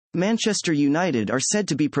Manchester United are said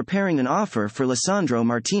to be preparing an offer for Lisandro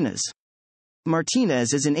Martinez.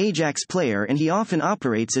 Martinez is an Ajax player and he often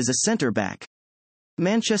operates as a centre-back.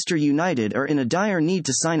 Manchester United are in a dire need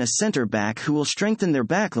to sign a centre-back who will strengthen their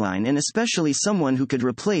backline and especially someone who could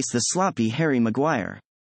replace the sloppy Harry Maguire.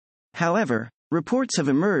 However, reports have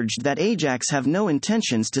emerged that Ajax have no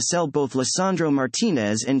intentions to sell both Lisandro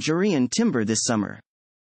Martinez and Jurrien Timber this summer.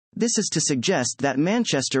 This is to suggest that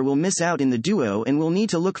Manchester will miss out in the duo and will need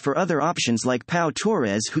to look for other options like Pau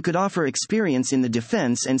Torres, who could offer experience in the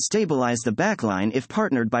defense and stabilize the backline if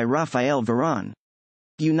partnered by Raphael Varane.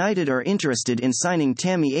 United are interested in signing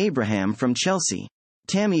Tammy Abraham from Chelsea.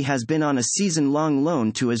 Tammy has been on a season-long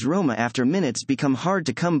loan to AS Roma after minutes become hard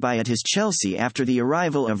to come by at his Chelsea after the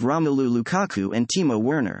arrival of Romelu Lukaku and Timo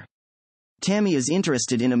Werner. Tammy is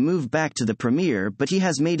interested in a move back to the Premier, but he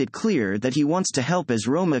has made it clear that he wants to help AS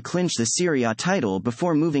Roma clinch the Serie A title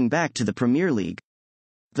before moving back to the Premier League.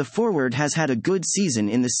 The forward has had a good season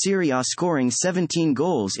in the Serie A, scoring 17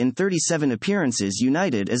 goals in 37 appearances.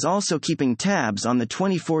 United is also keeping tabs on the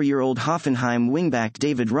 24-year-old Hoffenheim wingback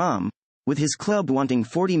David Raum, with his club wanting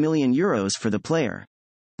 €40 million for the player.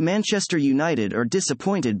 Manchester United are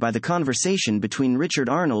disappointed by the conversation between Richard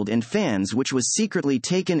Arnold and fans, which was secretly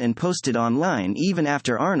taken and posted online even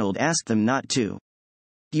after Arnold asked them not to.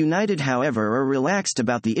 United, however, are relaxed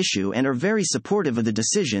about the issue and are very supportive of the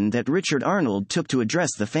decision that Richard Arnold took to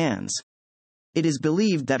address the fans. It is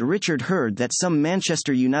believed that Richard heard that some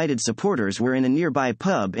Manchester United supporters were in a nearby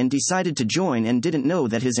pub and decided to join and didn't know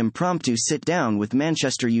that his impromptu sit-down with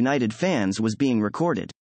Manchester United fans was being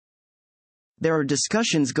recorded. There are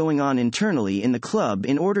discussions going on internally in the club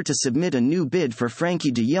in order to submit a new bid for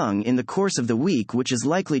Frenkie de Jong in the course of the week, which is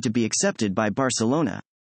likely to be accepted by Barcelona.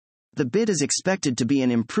 The bid is expected to be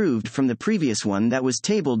an improved from the previous one that was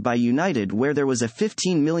tabled by United, where there was a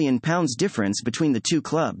 £15 million difference between the two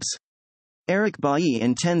clubs. Erik Bailly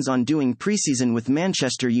intends on doing pre-season with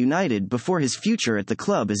Manchester United before his future at the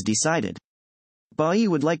club is decided. Bailly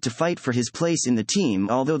would like to fight for his place in the team,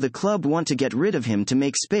 although the club want to get rid of him to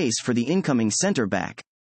make space for the incoming centre-back.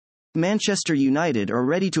 Manchester United are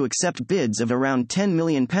ready to accept bids of around £10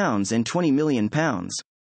 million and £20 million.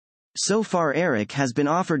 So far Erik has been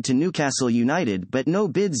offered to Newcastle United, but no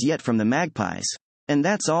bids yet from the Magpies. And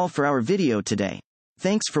that's all for our video today.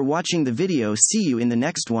 Thanks for watching the video. See you in the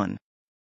next one.